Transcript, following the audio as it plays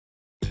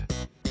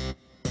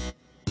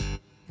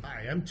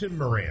Hi, I'm Tim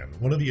Moran,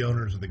 one of the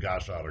owners of the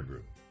Gosch Auto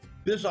Group.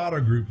 This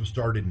auto group was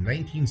started in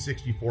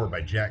 1964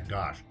 by Jack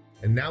Gosch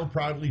and now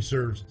proudly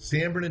serves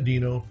San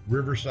Bernardino,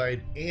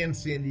 Riverside, and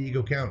San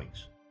Diego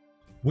counties.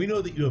 We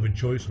know that you have a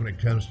choice when it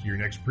comes to your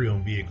next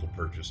pre-owned vehicle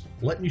purchase.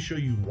 Let me show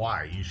you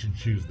why you should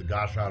choose the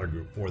Gosch Auto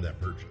Group for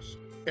that purchase.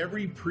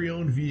 Every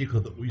pre-owned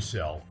vehicle that we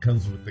sell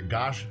comes with the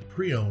Gosch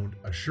Pre-Owned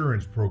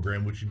Assurance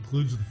Program, which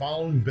includes the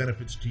following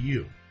benefits to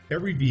you.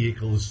 Every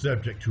vehicle is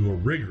subject to a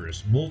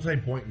rigorous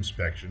multi-point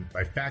inspection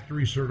by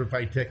factory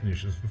certified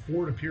technicians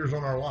before it appears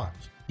on our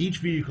lots. Each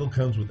vehicle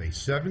comes with a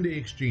 7-day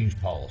exchange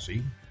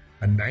policy,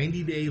 a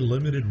 90-day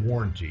limited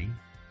warranty,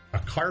 a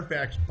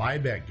Carfax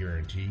buyback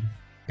guarantee,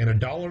 and a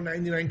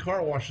 $1.99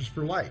 car washes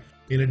for life.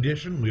 In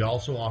addition, we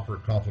also offer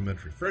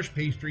complimentary fresh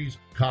pastries,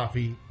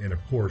 coffee, and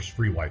of course,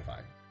 free Wi-Fi.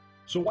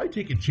 So why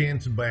take a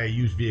chance and buy a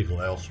used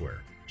vehicle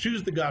elsewhere?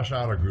 Choose the Gosch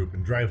Auto Group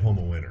and drive home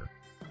a winner.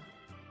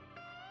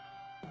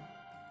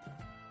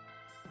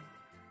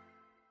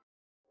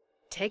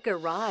 Take a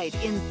ride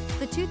in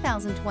the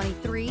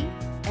 2023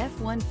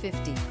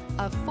 F-150.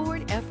 A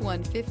Ford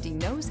F-150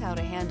 knows how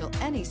to handle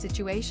any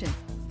situation.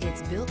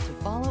 It's built to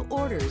follow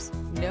orders,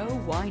 no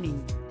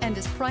whining, and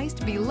is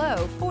priced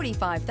below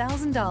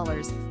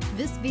 $45,000.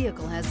 This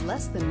vehicle has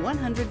less than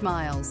 100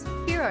 miles.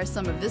 Here are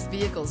some of this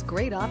vehicle's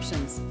great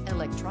options: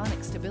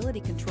 electronic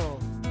stability control,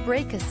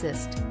 brake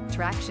assist,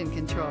 traction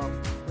control,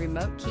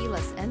 remote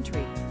keyless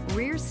entry,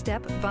 rear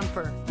step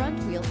bumper,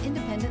 front wheel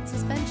independent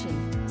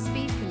suspension,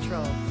 speed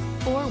control,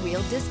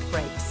 4-wheel disc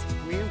brakes,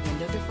 rear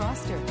window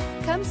defroster.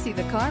 Come see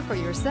the car for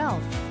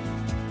yourself.